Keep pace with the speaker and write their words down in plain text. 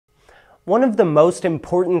One of the most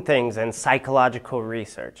important things in psychological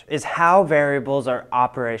research is how variables are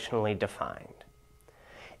operationally defined.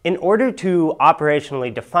 In order to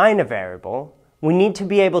operationally define a variable, we need to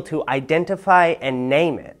be able to identify and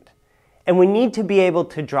name it, and we need to be able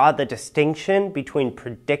to draw the distinction between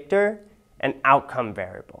predictor and outcome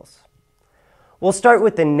variables. We'll start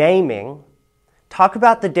with the naming, talk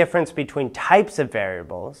about the difference between types of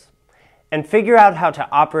variables, and figure out how to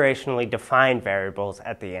operationally define variables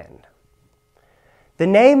at the end. The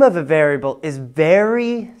name of a variable is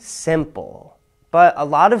very simple, but a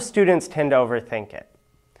lot of students tend to overthink it.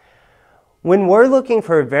 When we're looking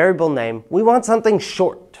for a variable name, we want something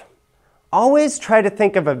short. Always try to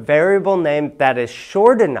think of a variable name that is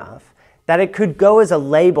short enough that it could go as a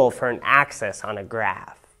label for an axis on a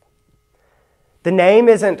graph. The name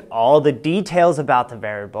isn't all the details about the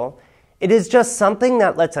variable. It is just something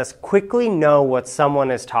that lets us quickly know what someone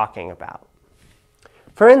is talking about.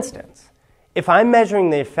 For instance, if I'm measuring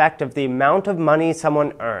the effect of the amount of money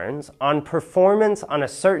someone earns on performance on a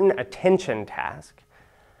certain attention task,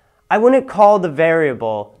 I wouldn't call the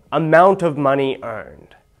variable amount of money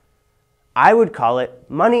earned. I would call it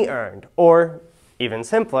money earned, or even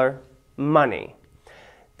simpler, money.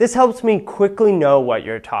 This helps me quickly know what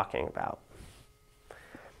you're talking about.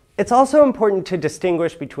 It's also important to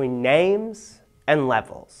distinguish between names and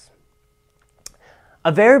levels.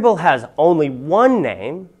 A variable has only one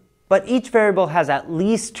name, but each variable has at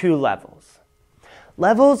least two levels.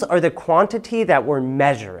 Levels are the quantity that we're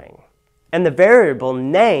measuring, and the variable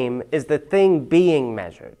name is the thing being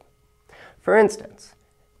measured. For instance,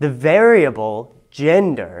 the variable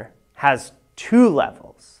gender has two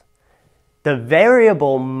levels. The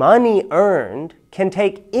variable money earned can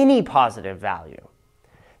take any positive value.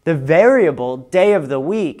 The variable day of the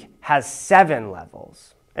week has 7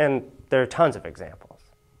 levels, and there are tons of examples.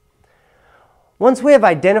 Once we have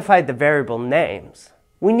identified the variable names,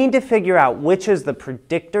 we need to figure out which is the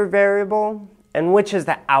predictor variable and which is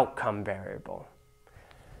the outcome variable.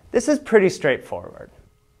 This is pretty straightforward.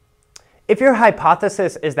 If your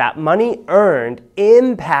hypothesis is that money earned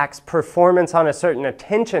impacts performance on a certain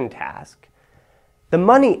attention task, the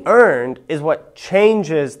money earned is what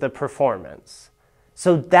changes the performance.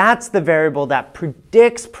 So that's the variable that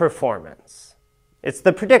predicts performance. It's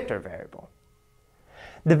the predictor variable.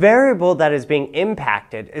 The variable that is being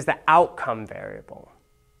impacted is the outcome variable.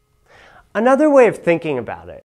 Another way of thinking about it